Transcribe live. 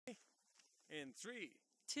in 3,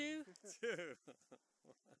 2, 2.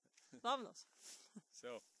 Vámonos.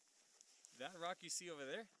 So, that rock you see over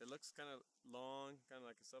there, it looks kind of long, kind of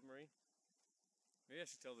like a submarine. Maybe I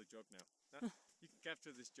should tell the joke now. You can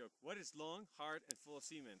capture this joke. What is long, hard, and full of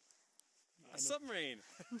semen? A submarine.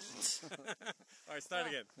 All right, start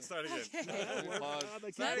again. Start again. Okay. Start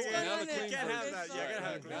That's again. going You in can't the- have that. You gotta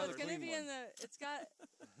have a clean No, it's version. going to be in the, it's got,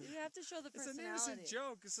 you have to show the It's an personality. innocent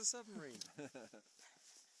joke. It's a submarine. All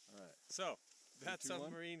right. So, that 3, 2, 1.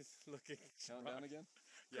 submarine is looking. Count down again.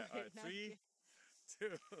 Yeah, all right. Great, now 3, you-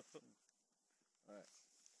 2. All right.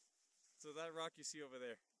 So that rock you see over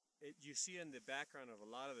there, you see in the background of a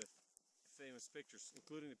lot of the famous pictures,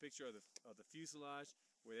 including the picture of the fuselage,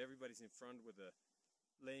 where everybody's in front with the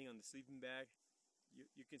laying on the sleeping bag.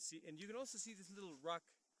 You can see, and you can also see this little rock,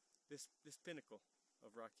 this pinnacle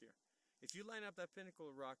of rock here. If you line up that pinnacle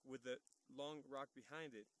of rock with the long rock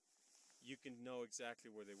behind it, you can know exactly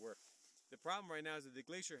where they were. The problem right now is that the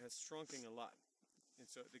glacier has shrunken a lot. And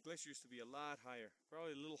so the glacier used to be a lot higher,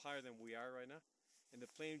 probably a little higher than we are right now. And the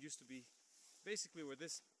plain used to be basically where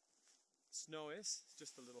this snow is,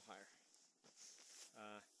 just a little higher.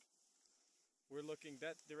 We're looking,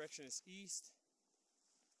 that direction is east.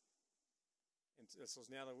 And so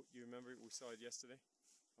now that you remember, we saw it yesterday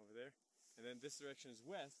over there. And then this direction is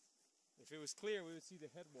west. If it was clear, we would see the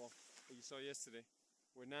head wall that you saw yesterday,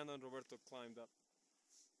 where Nana and Roberto climbed up.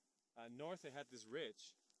 North, they had this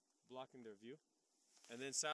ridge blocking their view. And then south,